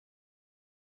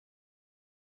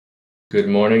Good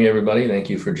morning, everybody. Thank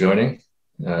you for joining.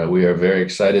 We are very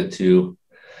excited to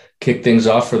kick things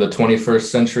off for the 21st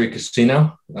Century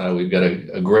Casino. We've got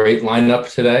a great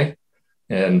lineup today.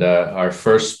 And our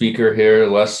first speaker here,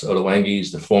 Ottolenghi,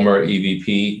 is the former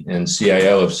EVP and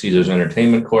CIO of Caesars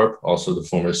Entertainment Corp., also the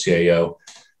former CIO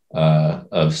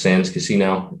of Sands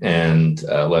Casino. And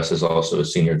Les is also a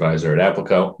senior advisor at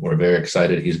Applico. We're very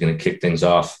excited. He's going to kick things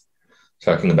off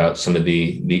talking about some of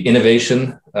the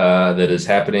innovation that is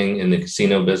happening in the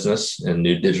casino business and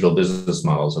new digital business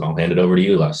models. And I'll hand it over to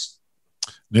you, Les.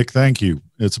 Nick, thank you.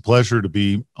 It's a pleasure to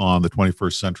be on the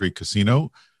 21st Century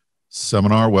Casino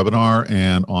seminar, webinar,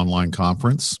 and online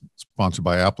conference sponsored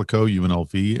by Applico,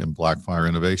 UNLV, and Blackfire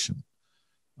Innovation.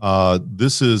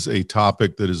 This is a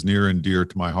topic that is near and dear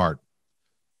to my heart.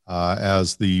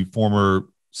 As the former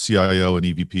CIO and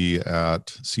EVP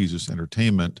at Caesars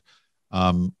Entertainment,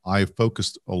 I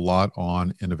focused a lot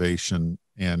on innovation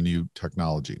and new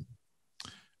technology.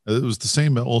 It was the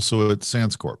same also at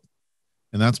Sands Corp.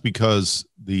 And that's because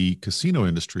the casino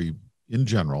industry in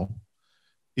general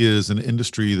is an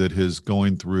industry that is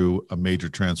going through a major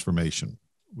transformation.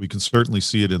 We can certainly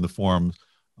see it in the form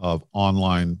of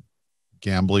online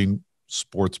gambling,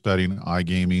 sports betting,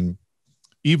 iGaming,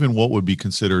 even what would be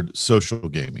considered social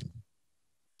gaming.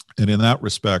 And in that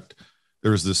respect,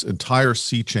 there's this entire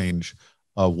sea change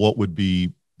of what would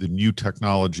be the new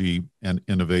technology and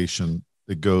innovation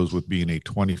that goes with being a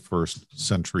 21st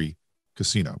century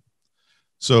casino.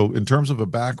 So in terms of a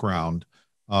background,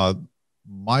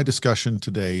 my discussion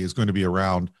today is going to be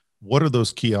around what are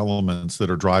those key elements that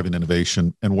are driving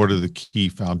innovation and what are the key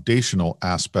foundational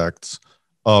aspects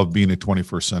of being a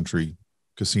 21st century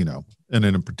casino. And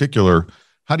in particular,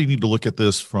 how do you need to look at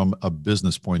this from a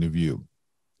business point of view?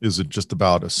 Is it just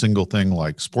about a single thing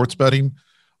like sports betting,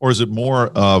 or is it more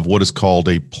of what is called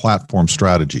a platform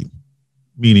strategy,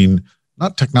 meaning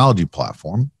not technology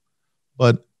platform,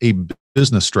 but a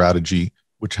business strategy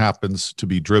which happens to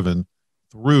be driven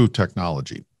through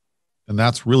technology? And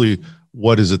that's really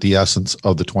what is at the essence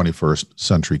of the 21st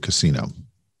century casino.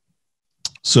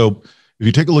 So if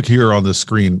you take a look here on the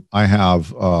screen, I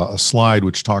have a slide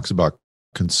which talks about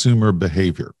consumer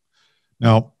behavior.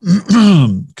 Now,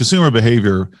 consumer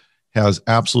behavior has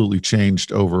absolutely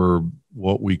changed over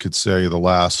what we could say the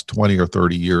last 20 or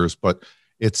 30 years, but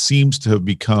it seems to have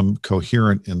become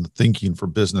coherent in the thinking for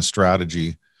business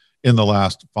strategy in the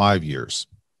last 5 years.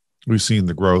 We've seen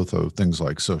the growth of things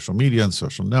like social media and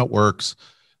social networks,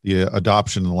 the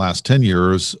adoption in the last 10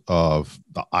 years of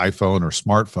the iPhone or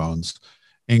smartphones,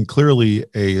 and clearly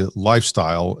a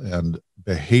lifestyle and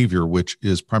behavior which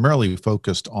is primarily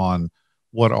focused on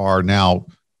what are now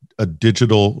a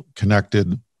digital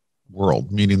connected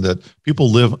world, meaning that people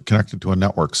live connected to a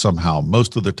network somehow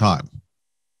most of the time.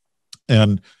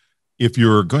 And if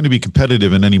you're going to be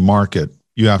competitive in any market,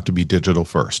 you have to be digital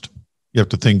first. You have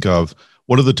to think of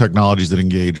what are the technologies that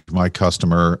engage my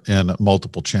customer in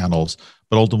multiple channels,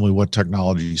 but ultimately what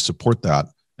technologies support that,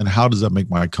 and how does that make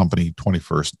my company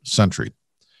 21st century?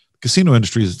 The casino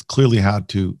industry has clearly had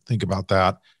to think about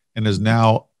that and is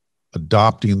now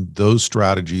adopting those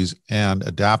strategies and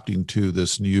adapting to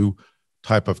this new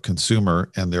type of consumer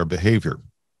and their behavior.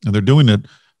 And they're doing it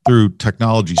through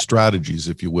technology strategies,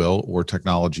 if you will, or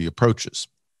technology approaches.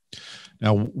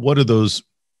 Now, what do those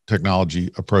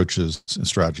technology approaches and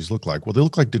strategies look like? Well, they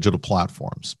look like digital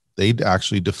platforms. They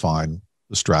actually define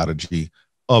the strategy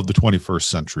of the 21st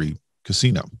century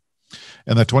casino.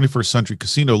 And that 21st century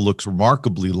casino looks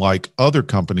remarkably like other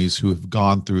companies who have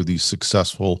gone through these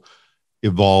successful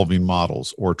evolving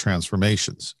models or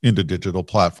transformations into digital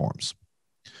platforms.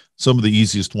 Some of the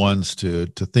easiest ones to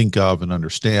think of and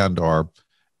understand are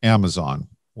Amazon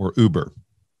or Uber.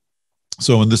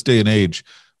 So in this day and age,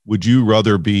 would you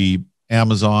rather be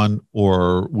Amazon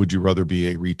or would you rather be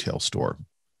a retail store?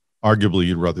 Arguably,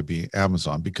 you'd rather be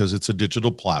Amazon because it's a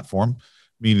digital platform,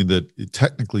 meaning that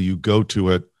technically you go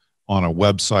to it on a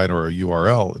website or a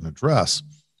URL, an address,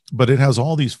 but it has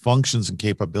all these functions and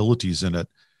capabilities in it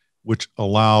which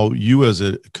allow you as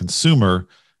a consumer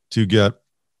to get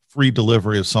free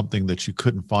delivery of something that you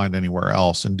couldn't find anywhere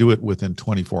else and do it within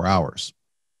 24 hours.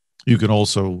 You can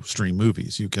also stream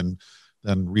movies. You can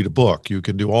then read a book. You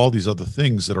can do all these other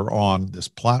things that are on this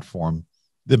platform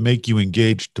that make you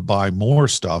engaged to buy more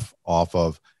stuff off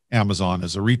of Amazon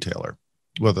as a retailer,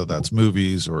 whether that's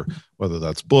movies or whether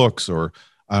that's books or,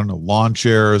 I don't know, lawn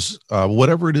chairs,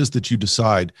 whatever it is that you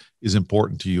decide is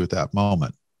important to you at that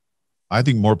moment. I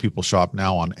think more people shop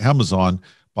now on Amazon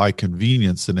by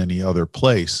convenience than any other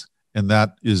place. And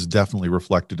that is definitely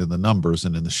reflected in the numbers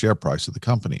and in the share price of the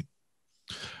company.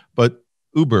 But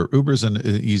Uber's an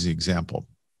easy example.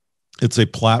 It's a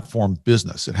platform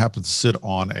business. It happens to sit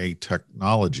on a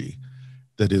technology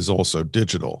that is also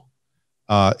digital.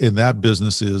 In that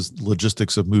business is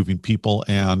logistics of moving people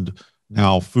and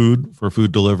now food for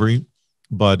food delivery.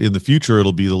 But in the future,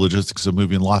 it'll be the logistics of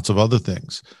moving lots of other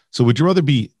things. So would you rather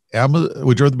be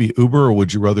Uber, or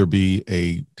would you rather be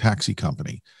a taxi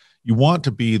company? You want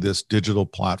to be this digital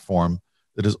platform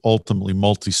that is ultimately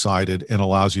multi-sided and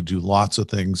allows you to do lots of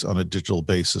things on a digital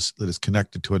basis that is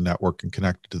connected to a network and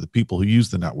connected to the people who use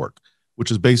the network,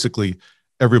 which is basically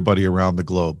everybody around the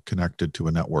globe connected to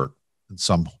a network in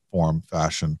some form,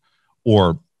 fashion,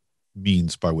 or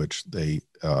means by which they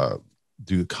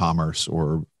do commerce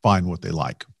or find what they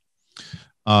like.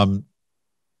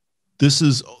 This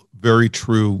is very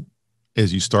true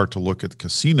as you start to look at the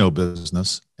casino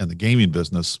business and the gaming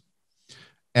business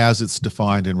as it's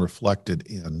defined and reflected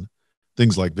in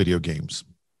things like video games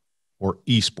or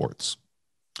eSports.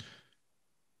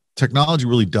 Technology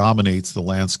really dominates the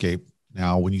landscape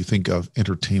now when you think of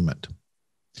entertainment.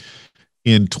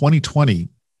 In 2020,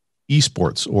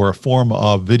 eSports, or a form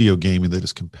of video gaming that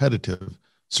is competitive,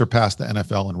 surpassed the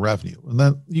NFL in revenue. And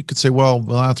then you could say, well,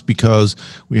 that's because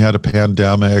we had a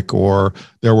pandemic or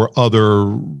there were other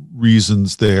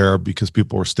reasons there because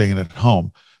people were staying at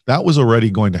home. That was already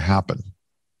going to happen.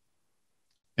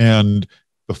 And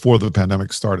before the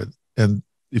pandemic started. And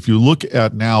if you look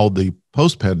at now the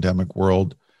post-pandemic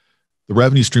world, the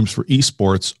revenue streams for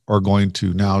esports are going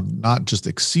to now not just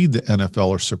exceed the NFL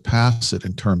or surpass it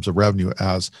in terms of revenue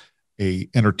as a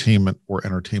entertainment or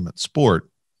entertainment sport.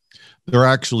 They're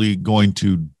actually going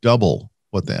to double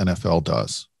what the NFL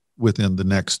does within the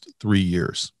next 3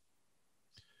 years.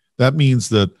 That means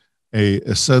that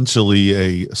essentially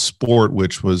a sport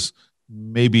which was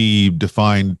maybe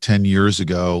defined 10 years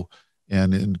ago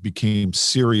and it became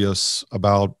serious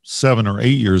about 7 or 8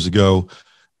 years ago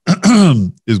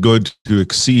is going to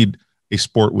exceed a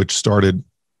sport which started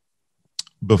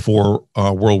before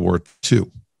World War II.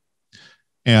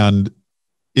 And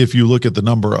if you look at the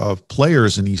number of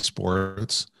players in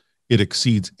esports, it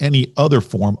exceeds any other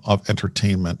form of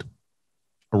entertainment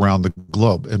around the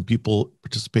globe. And people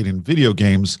participating in video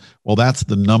games, well, that's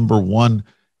the number one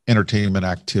entertainment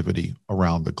activity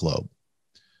around the globe.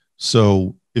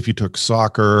 So if you took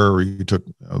soccer, or you took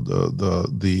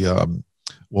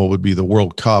what would be the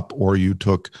World Cup, or you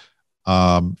took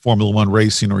Formula One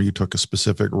racing, or you took a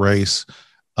specific race,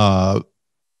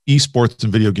 esports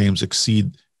and video games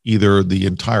exceed either the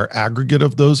entire aggregate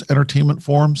of those entertainment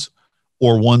forms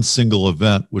or one single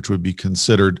event, which would be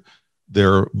considered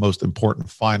their most important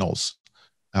finals,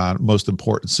 most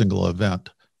important single event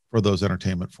for those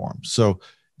entertainment forms. So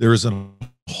there is a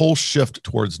whole shift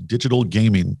towards digital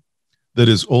gaming that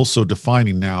is also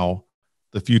defining now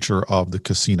the future of the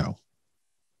casino.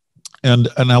 And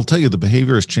I'll tell you, the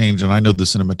behavior has changed, and I know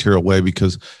this in a material way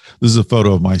because this is a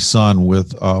photo of my son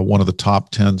with one of the top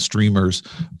 10 streamers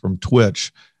from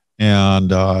Twitch,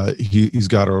 and he's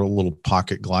got a little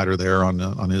pocket glider there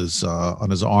on his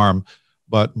arm.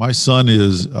 But my son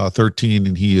is 13,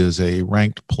 and he is a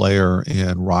ranked player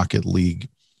in Rocket League,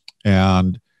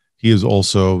 and he is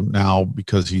also now,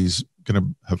 because he's going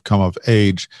to have come of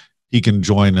age, he can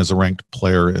join as a ranked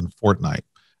player in Fortnite.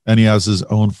 And he has his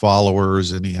own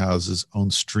followers, and he has his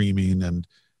own streaming. And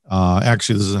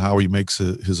actually, this is how he makes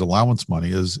his allowance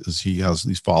money is he has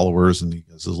these followers, and he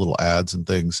has his little ads and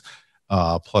things.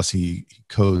 Plus he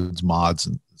codes mods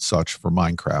and such for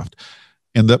Minecraft.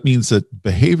 And that means that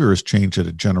behavior has changed at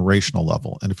a generational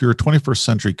level. And if you're a 21st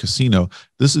century casino,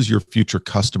 this is your future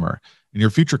customer. And your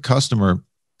future customer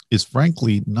is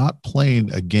frankly not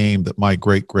playing a game that my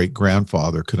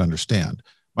great-great-grandfather could understand.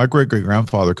 My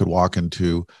great-great-grandfather could walk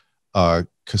into a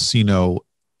casino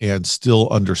and still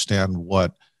understand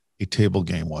what a table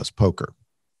game was, poker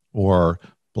or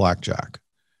blackjack.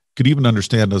 Could even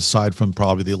understand, aside from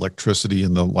probably the electricity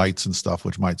and the lights and stuff,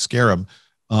 which might scare him,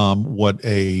 what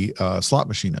a slot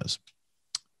machine is.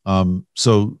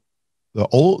 So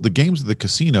the games of the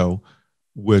casino,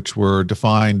 which were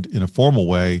defined in a formal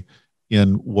way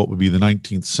in what would be the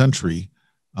 19th century,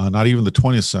 not even the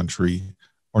 20th century,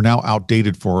 are now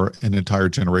outdated for an entire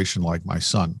generation like my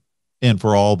son, and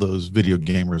for all those video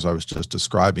gamers I was just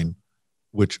describing,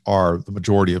 which are the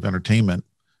majority of entertainment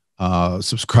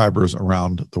subscribers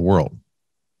around the world.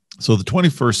 So the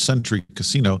 21st century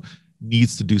casino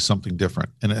needs to do something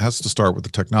different, and it has to start with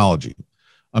the technology.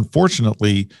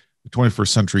 Unfortunately, the 21st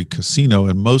century casino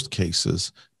in most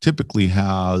cases typically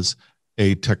has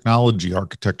a technology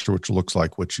architecture which looks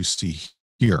like what you see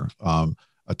here,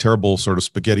 a terrible sort of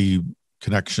spaghetti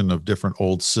connection of different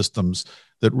old systems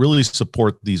that really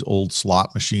support these old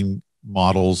slot machine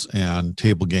models and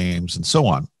table games and so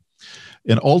on.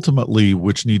 and ultimately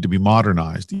which need to be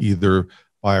modernized either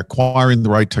by acquiring the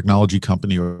right technology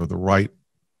company or the right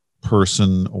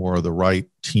person or the right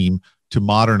team to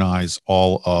modernize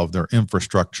all of their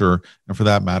infrastructure, and for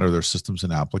that matter, their systems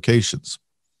and applications.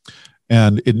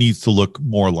 And it needs to look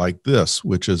more like this,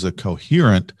 which is a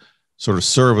coherent sort of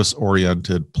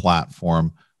service-oriented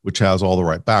platform, which has all the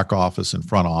right back office and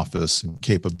front office and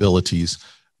capabilities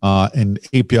and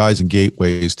APIs and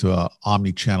gateways to an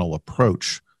omni-channel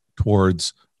approach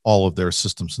towards all of their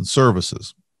systems and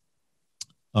services.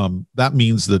 That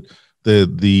means that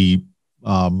the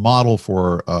model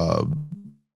for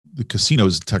the casino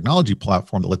is a technology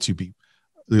platform that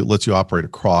lets you operate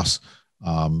across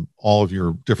all of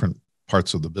your different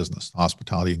parts of the business,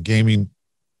 hospitality and gaming,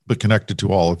 but connected to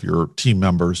all of your team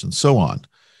members and so on.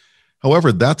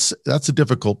 However, that's a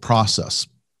difficult process,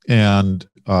 and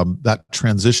that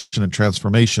transition and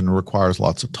transformation requires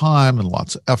lots of time and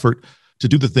lots of effort to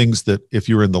do the things that if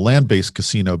you're in the land-based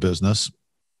casino business,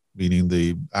 meaning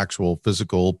the actual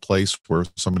physical place where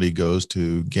somebody goes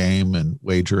to game and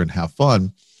wager and have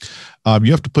fun,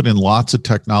 you have to put in lots of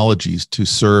technologies to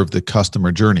serve the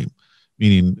customer journey,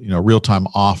 meaning real-time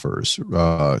offers,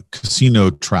 casino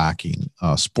tracking,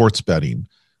 sports betting,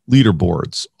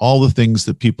 leaderboards, all the things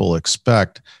that people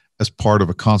expect as part of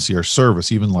a concierge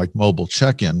service, even like mobile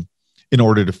check-in, in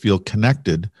order to feel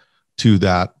connected to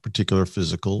that particular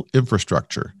physical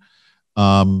infrastructure.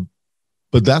 But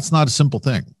that's not a simple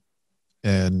thing,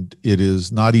 and it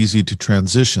is not easy to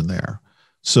transition there.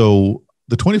 So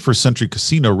the 21st century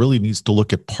casino really needs to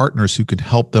look at partners who can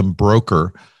help them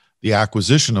broker the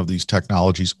acquisition of these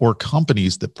technologies or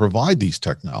companies that provide these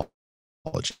technologies,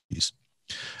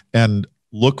 and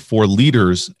look for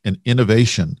leaders in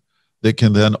innovation that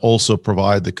can then also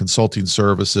provide the consulting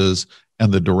services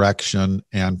and the direction,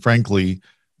 and frankly,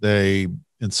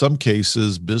 in some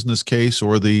cases, business case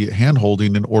or the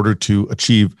handholding in order to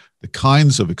achieve the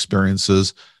kinds of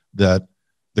experiences that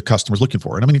the customer's looking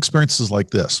for. And I mean, experiences like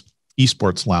this,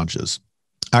 eSports lounges,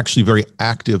 actually very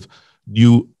active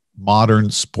new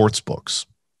modern sports books,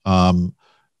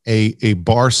 a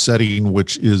bar setting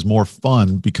which is more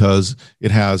fun because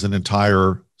it has an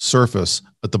entire surface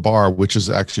at the bar, which is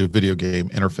actually a video game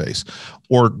interface,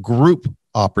 or group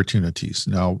opportunities.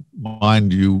 Now,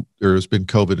 mind you, there's been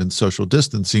COVID and social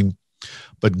distancing,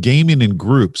 but gaming in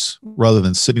groups rather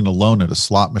than sitting alone at a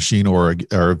slot machine or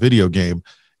a video game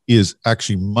is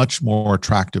actually much more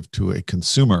attractive to a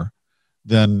consumer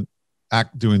than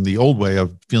doing the old way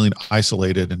of feeling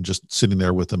isolated and just sitting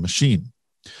there with a machine.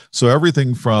 So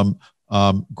everything from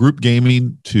group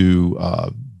gaming to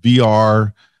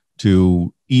VR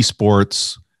to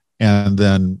eSports, and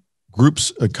then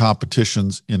groups and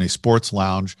competitions in a sports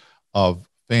lounge of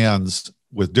fans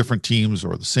with different teams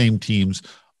or the same teams,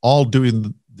 all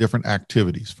doing different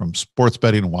activities, from sports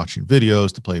betting and watching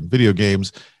videos to playing video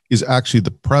games, is actually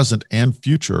the present and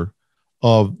future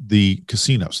of the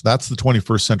casinos. That's the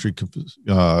 21st century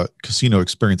casino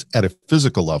experience at a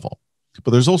physical level.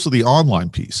 But there's also the online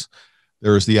piece.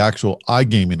 There is the actual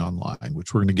iGaming online,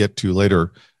 which we're going to get to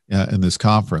later in this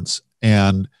conference,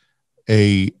 and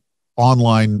a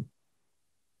online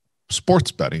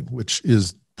sports betting, which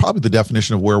is probably the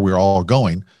definition of where we're all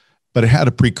going, but it had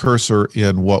a precursor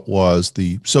in what was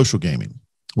the social gaming,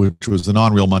 which was the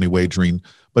non-real money wagering,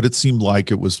 but it seemed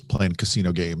like it was playing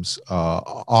casino games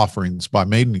offerings by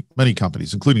many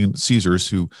companies, including Caesars,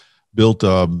 who built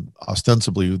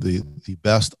ostensibly the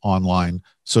best online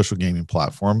social gaming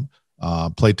platform,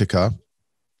 Playtika,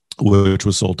 which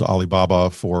was sold to Alibaba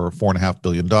for $4.5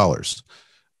 billion.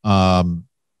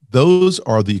 Those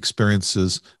are the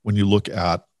experiences when you look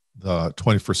at the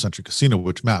 21st century casino,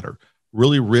 which matter.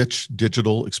 Really rich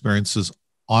digital experiences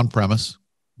on premise,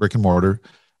 brick and mortar,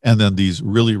 and then these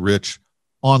really rich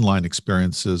online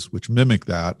experiences which mimic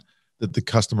that the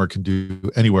customer can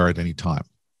do anywhere at any time.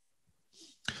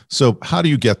 So how do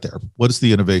you get there? What is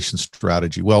the innovation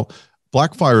strategy? Well,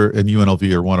 Blackfire and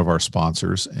UNLV are one of our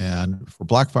sponsors, and for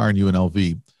Blackfire and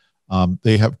UNLV,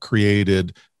 they have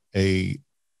created a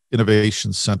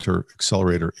innovation center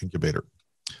accelerator incubator.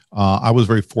 I was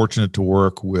very fortunate to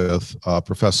work with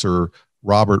Professor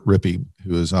Robert Rippey,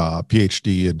 who is a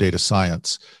PhD in data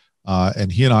science, and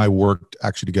he and I worked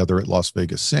actually together at Las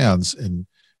Vegas Sands, and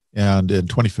in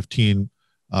 2015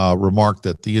 remarked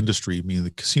that the industry, meaning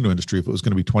the casino industry, if it was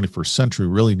going to be 21st century,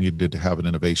 really needed to have an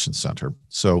innovation center.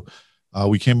 So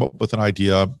we came up with an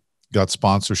idea, got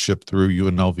sponsorship through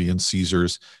UNLV and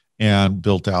Caesars, and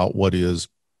built out what is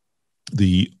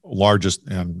the largest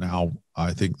and now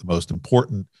I think the most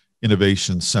important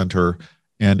innovation center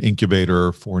and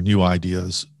incubator for new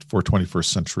ideas for 21st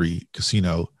century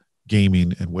casino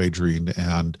gaming and wagering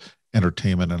and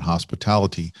entertainment, and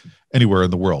hospitality anywhere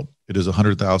in the world. It is a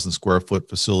 100,000 square foot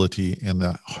facility in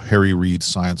the Harry Reid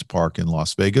Science Park in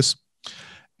Las Vegas.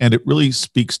 And it really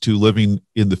speaks to living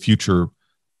in the future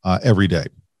every day.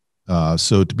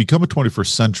 So to become a 21st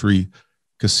century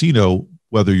casino,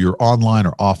 whether you're online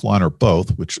or offline or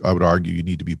both, which I would argue you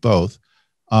need to be both,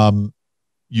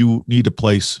 you need a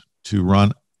place to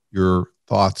run your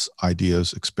thoughts,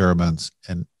 ideas, experiments,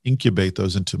 and incubate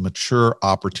those into mature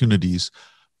opportunities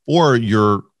for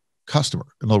your customer.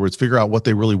 In other words, figure out what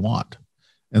they really want.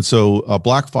 And so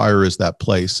Blackfire is that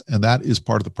place, and that is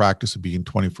part of the practice of being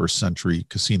 21st century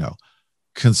casino,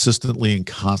 consistently and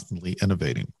constantly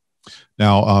innovating.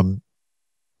 Now,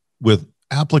 with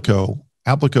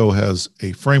Applico has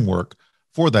a framework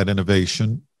for that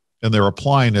innovation, and they're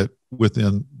applying it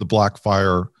within the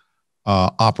Blackfire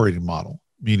operating model,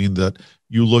 meaning that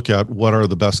you look at what are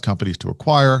the best companies to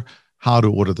acquire,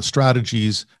 what are the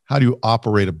strategies, how do you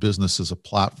operate a business as a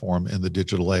platform in the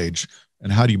digital age,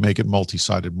 and how do you make it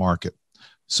multi-sided market?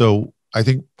 So I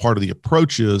think part of the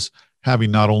approach is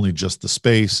having not only just the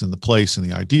space and the place and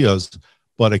the ideas,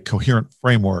 but a coherent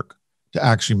framework to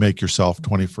actually make yourself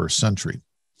 21st century.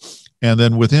 And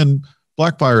then within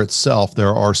Blackfire itself,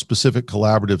 there are specific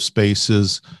collaborative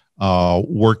spaces,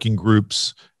 working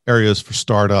groups, areas for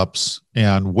startups,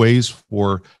 and ways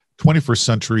for 21st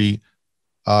century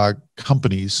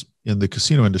companies in the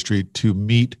casino industry to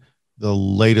meet the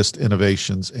latest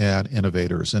innovations and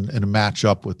innovators and match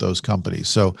up with those companies.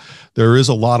 So there is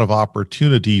a lot of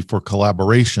opportunity for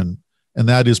collaboration, and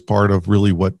that is part of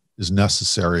really what is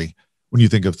necessary when you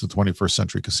think of the 21st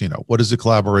century casino. What is the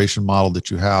collaboration model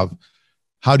that you have?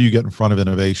 How do you get in front of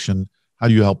innovation? How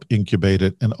do you help incubate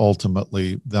it and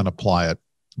ultimately then apply it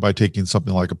by taking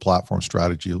something like a platform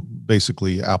strategy,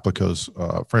 basically Applico's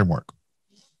framework?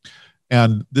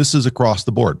 And this is across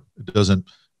the board. It doesn't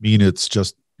mean it's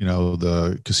just,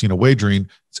 the casino wagering.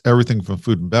 It's everything from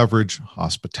food and beverage,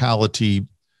 hospitality,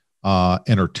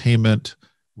 entertainment,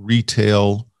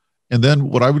 retail, and then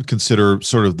what I would consider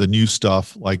sort of the new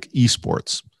stuff like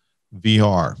eSports,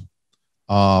 VR,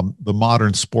 the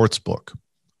modern sports book,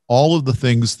 all of the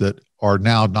things that are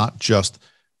now not just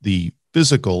the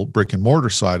physical brick and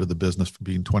mortar side of the business for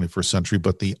being 21st century,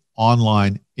 but the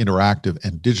online interactive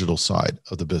and digital side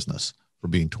of the business for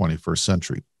being 21st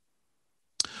century.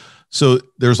 So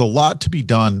there's a lot to be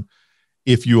done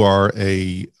if you are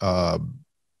a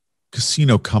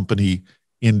casino company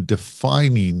in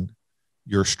defining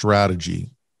your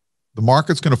strategy. The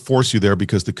market's going to force you there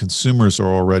because the consumers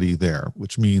are already there,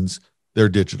 which means they're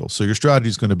digital. So your strategy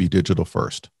is going to be digital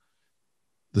first.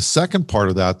 The second part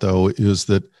of that, though, is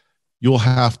that you'll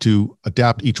have to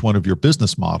adapt each one of your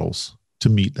business models to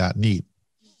meet that need.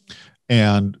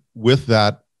 And with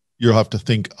that, you'll have to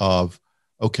think of,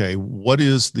 okay, what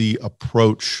is the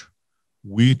approach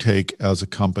we take as a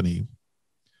company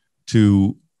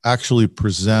to actually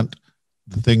present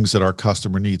the things that our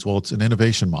customer needs? Well, it's an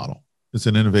innovation model. It's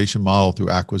an innovation model through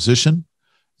acquisition.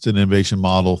 It's an innovation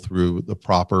model through the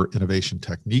proper innovation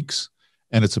techniques.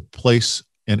 And it's a place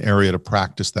and area to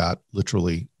practice that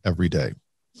literally every day.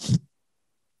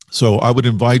 So I would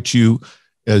invite you,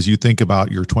 as you think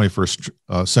about your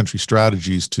 21st century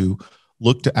strategies, to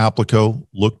look to Applico,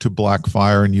 look to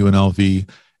Blackfire and UNLV,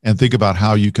 and think about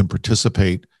how you can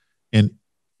participate in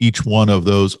each one of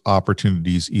those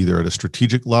opportunities, either at a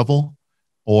strategic level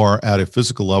or at a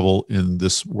physical level in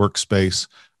this workspace,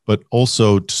 but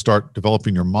also to start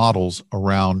developing your models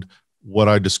around what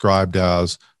I described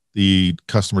as the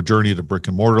customer journey at a brick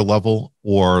and mortar level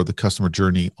or the customer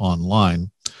journey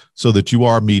online, so that you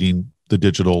are meeting the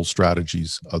digital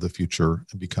strategies of the future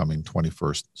and becoming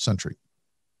 21st century.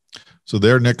 So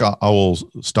there, Nick, I will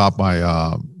stop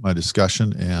my my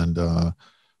discussion and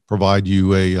provide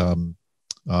you a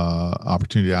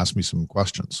opportunity to ask me some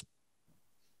questions.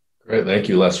 Great, thank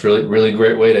you, Les. Really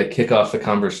great way to kick off the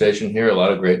conversation here. A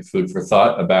lot of great food for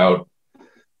thought about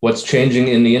what's changing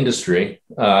in the industry.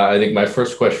 I think my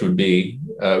first question would be,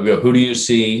 who do you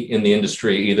see in the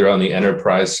industry, either on the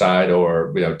enterprise side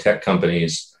or tech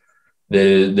companies, that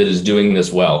is doing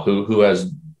this well? Who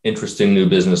has interesting new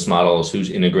business models? Who's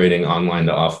integrating online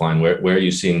to offline? Where are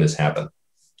you seeing this happen?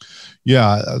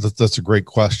 Yeah, that's a great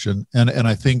question. And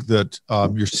I think that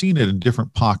you're seeing it in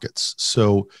different pockets.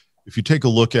 So if you take a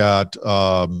look at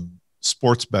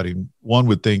sports betting, one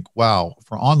would think, wow,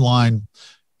 for online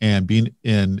and being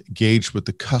engaged with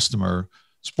the customer,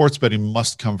 sports betting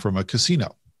must come from a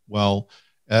casino. Well,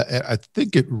 I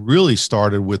think it really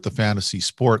started with the fantasy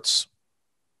sports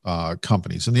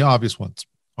companies, and the obvious ones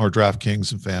are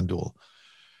DraftKings and FanDuel.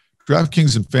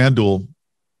 DraftKings and FanDuel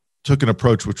took an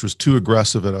approach which was too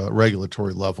aggressive at a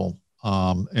regulatory level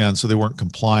And so they weren't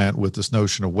compliant with this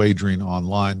notion of wagering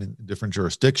online in different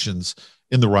jurisdictions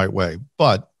in the right way.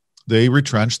 But they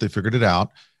retrenched, they figured it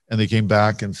out, and they came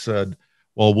back and said,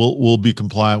 well, we'll be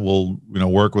compliant. We'll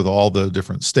work with all the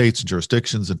different states and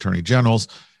jurisdictions, attorney generals.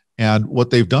 And what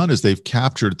they've done is they've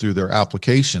captured through their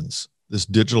applications, this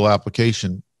digital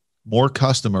application, more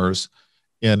customers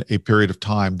in a period of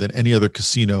time than any other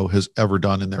casino has ever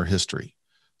done in their history.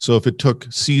 So if it took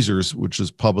Caesars, which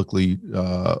is publicly,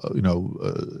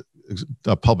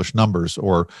 published numbers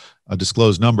or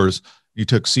disclosed numbers, you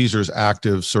took Caesars'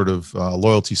 active sort of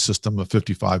loyalty system of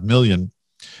 55 million,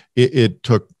 it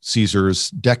took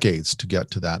Caesars decades to get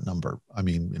to that number. I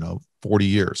mean, 40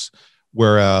 years,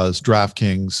 whereas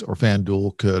DraftKings or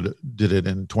FanDuel did it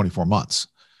in 24 months.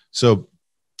 So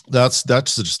that's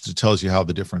just tells you how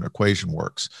the different equation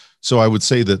works. So I would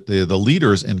say that the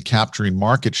leaders in capturing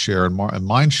market share and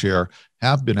mind share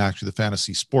have been actually the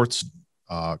fantasy sports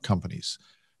companies.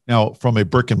 Now, from a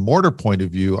brick and mortar point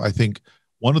of view, I think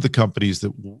one of the companies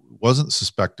that wasn't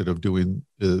suspected of doing,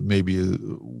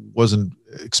 wasn't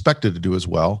expected to do as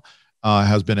well,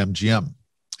 has been MGM.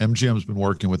 MGM has been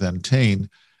working with Entain,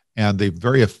 and they've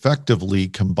very effectively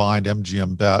combined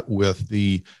MGM Bet with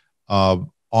the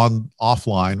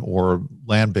offline or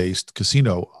land-based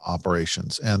casino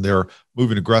operations, and they're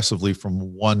moving aggressively from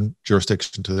one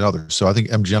jurisdiction to the other. So I think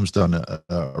MGM's done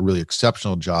a really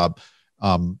exceptional job.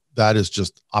 That is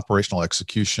just operational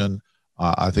execution.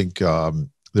 I think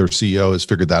their CEO has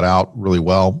figured that out really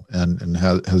well and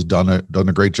has done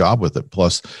a great job with it.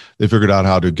 Plus, they figured out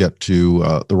how to get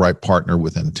to the right partner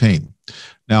with Entain.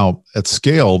 Now, at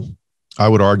scale, I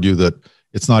would argue that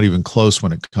it's not even close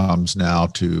when it comes now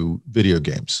to video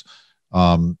games.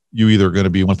 You either are going to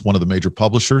be with one of the major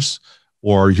publishers,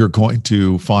 or you're going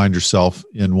to find yourself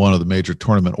in one of the major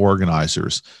tournament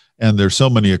organizers. And there's so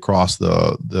many across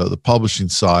the publishing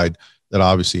side that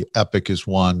obviously Epic is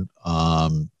one,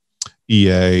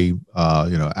 EA,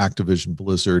 Activision,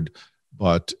 Blizzard,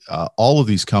 but all of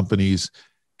these companies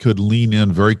could lean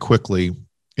in very quickly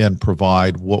and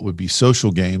provide what would be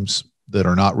social games that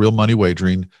are not real money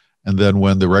wagering. And then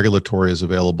when the regulatory is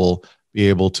available, be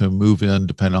able to move in,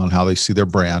 depending on how they see their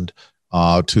brand,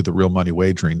 to the real money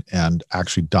wagering and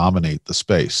actually dominate the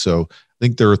space. So I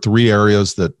think there are three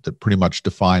areas that pretty much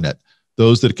define it.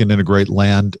 Those that can integrate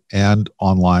land and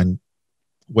online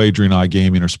wagering,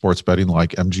 iGaming, or sports betting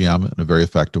like MGM in a very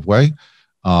effective way.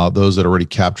 Those that already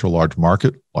capture a large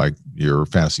market like your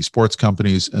fantasy sports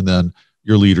companies, and then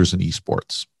your leaders in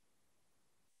eSports.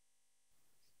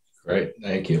 Great,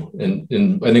 thank you.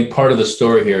 And I think part of the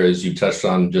story here, as you touched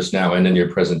on just now and in your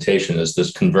presentation, is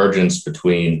this convergence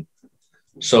between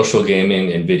social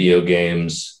gaming and video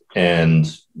games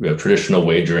and traditional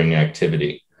wagering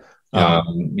activity.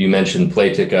 You mentioned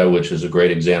Playtika, which is a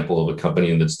great example of a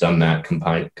company that's done that,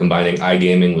 combining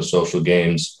iGaming with social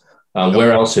games.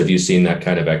 Where else have you seen that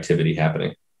kind of activity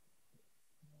happening?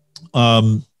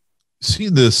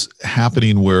 Seen this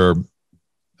happening where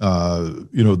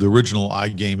the original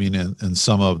iGaming and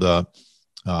some of the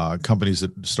companies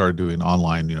that started doing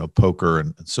online, poker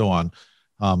and so on,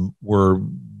 were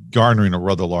garnering a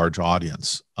rather large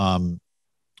audience.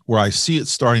 Where I see it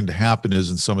starting to happen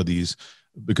is in some of these,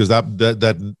 because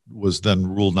that was then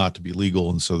ruled not to be legal,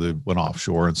 and so they went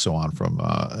offshore and so on from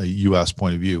a U.S.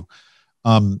 point of view.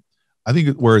 I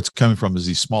think where it's coming from is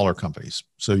these smaller companies.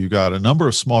 So you got a number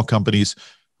of small companies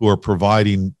who are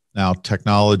providing now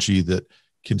technology that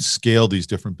can scale these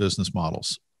different business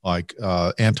models, like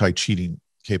anti-cheating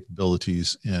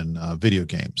capabilities in video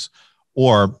games,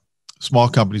 or small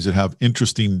companies that have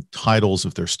interesting titles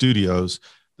of their studios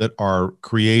that are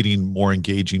creating more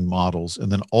engaging models,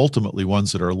 and then ultimately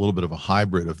ones that are a little bit of a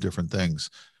hybrid of different things,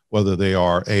 whether they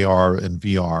are AR and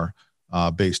VR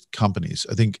based companies.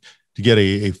 I think to get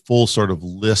a full sort of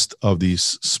list of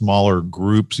these smaller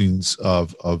groupings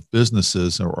of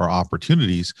businesses or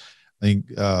opportunities, I think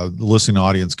the listening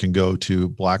audience can go to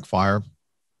Blackfire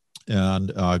and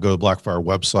go to the Blackfire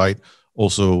website.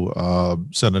 Also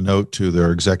send a note to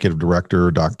their executive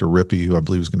director, Dr. Rippey, who I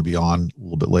believe is going to be on a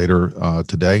little bit later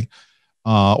today,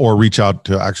 or reach out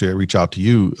to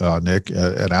you, Nick,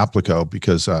 at Applico,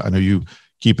 because I know you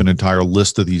keep an entire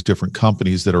list of these different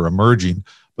companies that are emerging,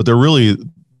 but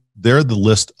they're the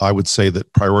list, I would say,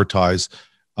 that prioritize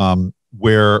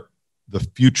where the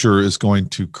future is going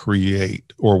to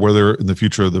create, or whether in the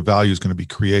future the value is going to be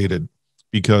created.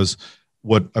 Because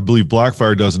what I believe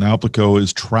Blackfire does in Applico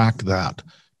is track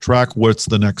what's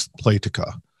the next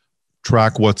Playtika,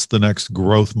 track what's the next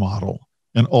growth model,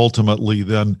 and ultimately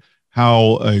then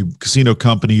how a casino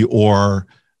company or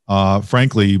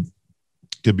frankly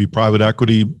could be private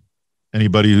equity,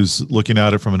 Anybody who's looking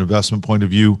at it from an investment point of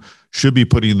view should be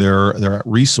putting their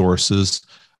resources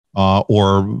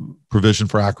or provision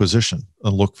for acquisition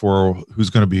and look for who's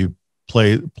going to be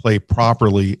play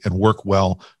properly and work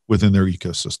well within their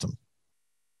ecosystem.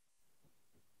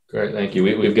 Great, thank you.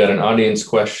 We've got an audience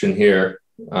question here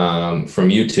from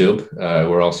YouTube.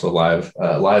 We're also live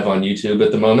on YouTube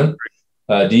at the moment.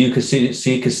 Do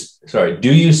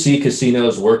you see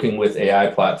casinos working with AI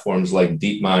platforms like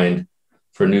DeepMind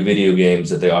for new video games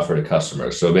that they offer to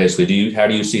customers? So basically, how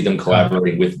do you see them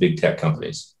collaborating with big tech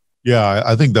companies? Yeah,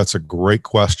 I think that's a great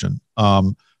question.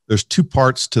 There's two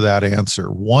parts to that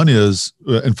answer. One is,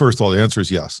 and first of all, the answer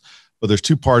is yes, but there's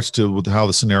two parts to how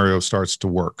the scenario starts to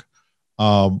work.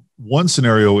 One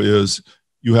scenario is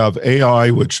you have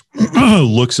AI, which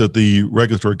looks at the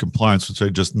regulatory compliance, which I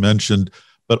just mentioned,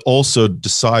 but also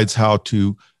decides how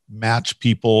to match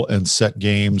people and set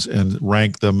games and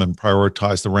rank them and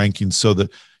prioritize the rankings so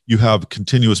that you have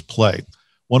continuous play.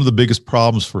 One of the biggest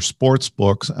problems for sports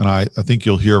books, and I think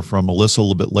you'll hear from Alyssa a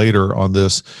little bit later on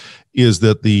this, is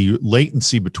that the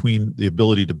latency between the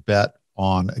ability to bet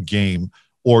on a game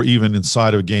or even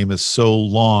inside of a game is so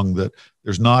long that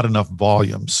there's not enough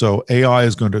volume. So AI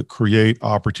is going to create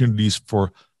opportunities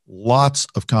for lots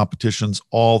of competitions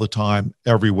all the time,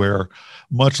 everywhere,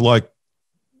 much like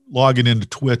logging into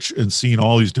Twitch and seeing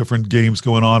all these different games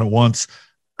going on at once.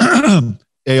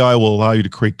 AI will allow you to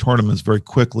create tournaments very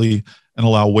quickly and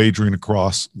allow wagering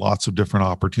across lots of different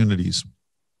opportunities.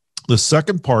 The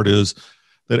second part is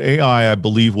that AI, I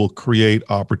believe, will create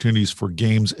opportunities for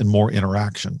games and more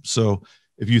interaction. So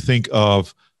if you think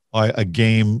of a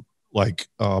game like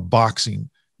boxing,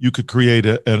 you could create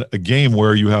a game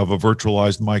where you have a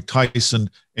virtualized Mike Tyson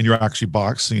and you're actually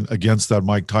boxing against that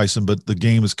Mike Tyson, but the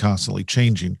game is constantly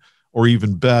changing. Or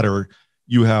even better,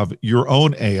 you have your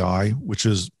own AI, which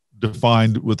is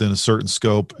defined within a certain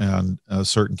scope and a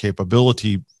certain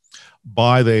capability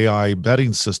by the AI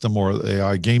betting system or the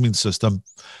AI gaming system,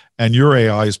 and your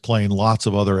AI is playing lots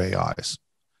of other AIs.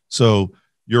 So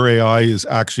your AI is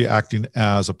actually acting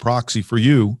as a proxy for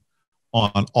you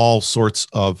on all sorts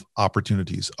of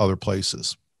opportunities, other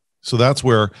places. So that's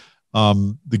where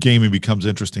the gaming becomes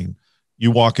interesting.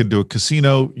 You walk into a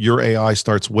casino, your AI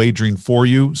starts wagering for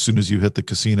you as soon as you hit the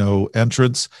casino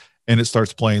entrance, and it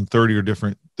starts playing 30 or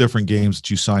different games that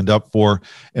you signed up for.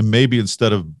 And maybe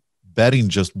instead of betting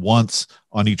just once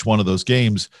on each one of those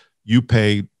games, you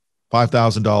pay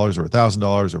 $5,000 or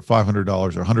 $1,000 or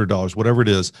 $500 or $100, whatever it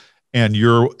is, and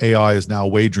your AI is now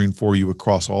wagering for you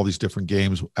across all these different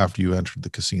games after you entered the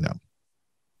casino.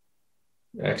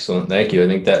 Excellent, thank you. I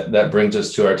think that brings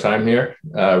us to our time here.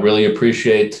 Really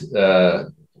appreciate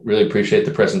the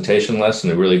presentation, Les,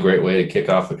 and a really great way to kick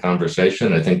off the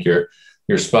conversation. I think you're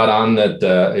spot on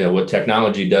that. What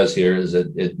technology does here is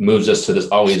it moves us to this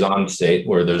always-on state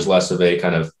where there's less of a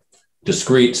kind of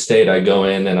discrete state. I go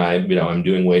in and I'm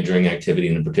doing wagering activity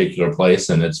in a particular place,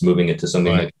 and it's moving it to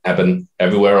something that can happen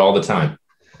everywhere all the time.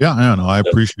 Yeah, I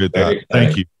appreciate that.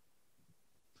 Thank you.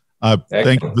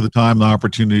 Thank you for the time and the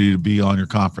opportunity to be on your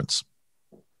conference.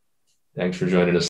 Thanks for joining us.